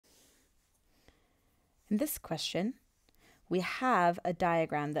In this question, we have a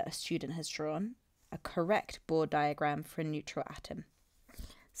diagram that a student has drawn, a correct Bohr diagram for a neutral atom.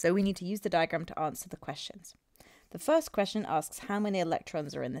 So we need to use the diagram to answer the questions. The first question asks how many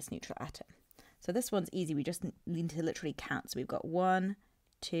electrons are in this neutral atom. So this one's easy, we just need to literally count. So we've got 1,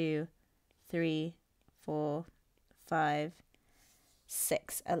 2, 3, 4, 5,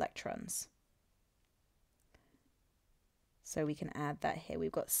 6 electrons. So we can add that here.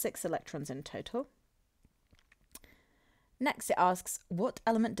 We've got 6 electrons in total. Next it asks, what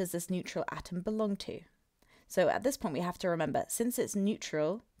element does this neutral atom belong to? So at this point we have to remember, since it's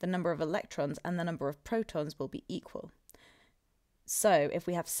neutral, the number of electrons and the number of protons will be equal. So if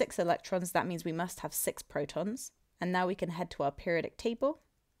we have 6 electrons, that means we must have 6 protons. And now we can head to our periodic table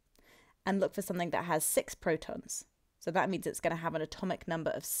and look for something that has 6 protons. So that means it's going to have an atomic number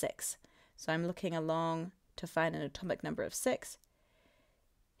of 6. So I'm looking along to find an atomic number of 6.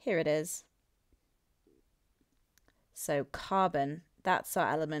 Here it is. So carbon, that's our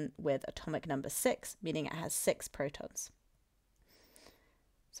element with atomic number 6, meaning it has 6 protons.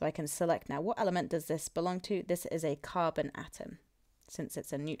 So I can select now, what element does this belong to? This is a carbon atom, since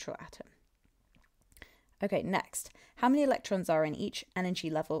it's a neutral atom. Okay, next, how many electrons are in each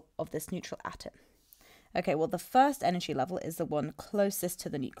energy level of this neutral atom? Okay, well the first energy level is the one closest to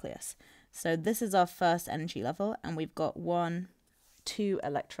the nucleus. So this is our first energy level, and we've got 1, 2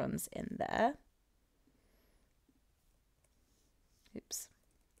 electrons in there. Oops,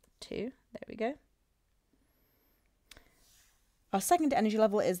 2, there we go. Our second energy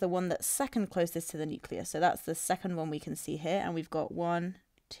level is the one that's second closest to the nucleus. So that's the second one we can see here, and we've got 1,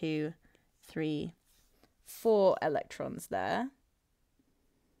 2, 3, 4 electrons there.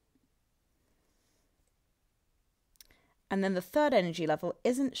 And then the third energy level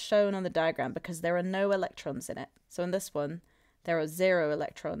isn't shown on the diagram because there are no electrons in it. So in this one, there are 0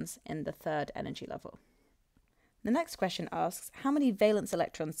 electrons in the third energy level. The next question asks, how many valence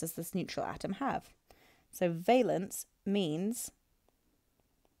electrons does this neutral atom have? So valence means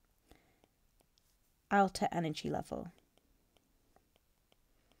outer energy level.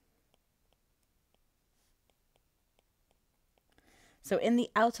 So in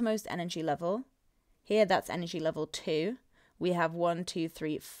the outermost energy level, here that's energy level 2, we have 1, 2,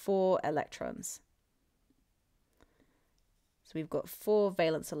 3, 4 electrons. So we've got 4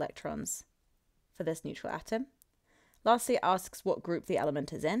 valence electrons for this neutral atom. Lastly, it asks what group the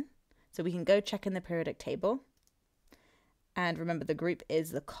element is in. So we can go check in the periodic table. And remember, the group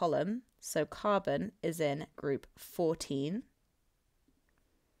is the column. So carbon is in group 14.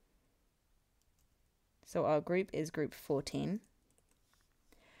 So our group is group 14.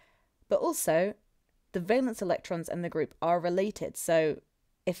 But also, the valence electrons and the group are related. So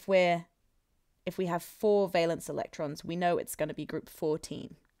if we have 4 valence electrons, we know it's going to be group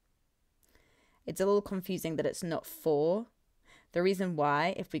 14. It's a little confusing that it's not 4. The reason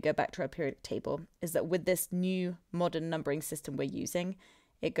why, if we go back to our periodic table, is that with this new modern numbering system we're using,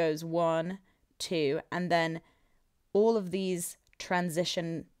 it goes 1, 2, and then all of these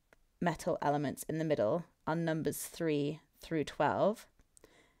transition metal elements in the middle are numbers 3 through 12.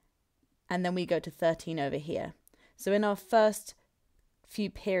 And then we go to 13 over here. So in our first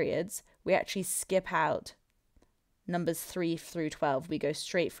few periods, we actually skip out numbers 3 through 12. We go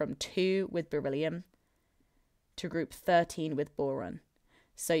straight from 2 with beryllium to group 13 with boron.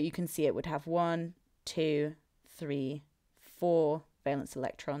 So you can see it would have 1, 2, 3, 4 valence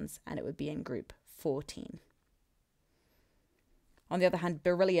electrons, and it would be in group 14. On the other hand,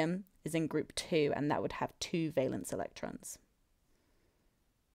 beryllium is in group 2, and that would have 2 valence electrons.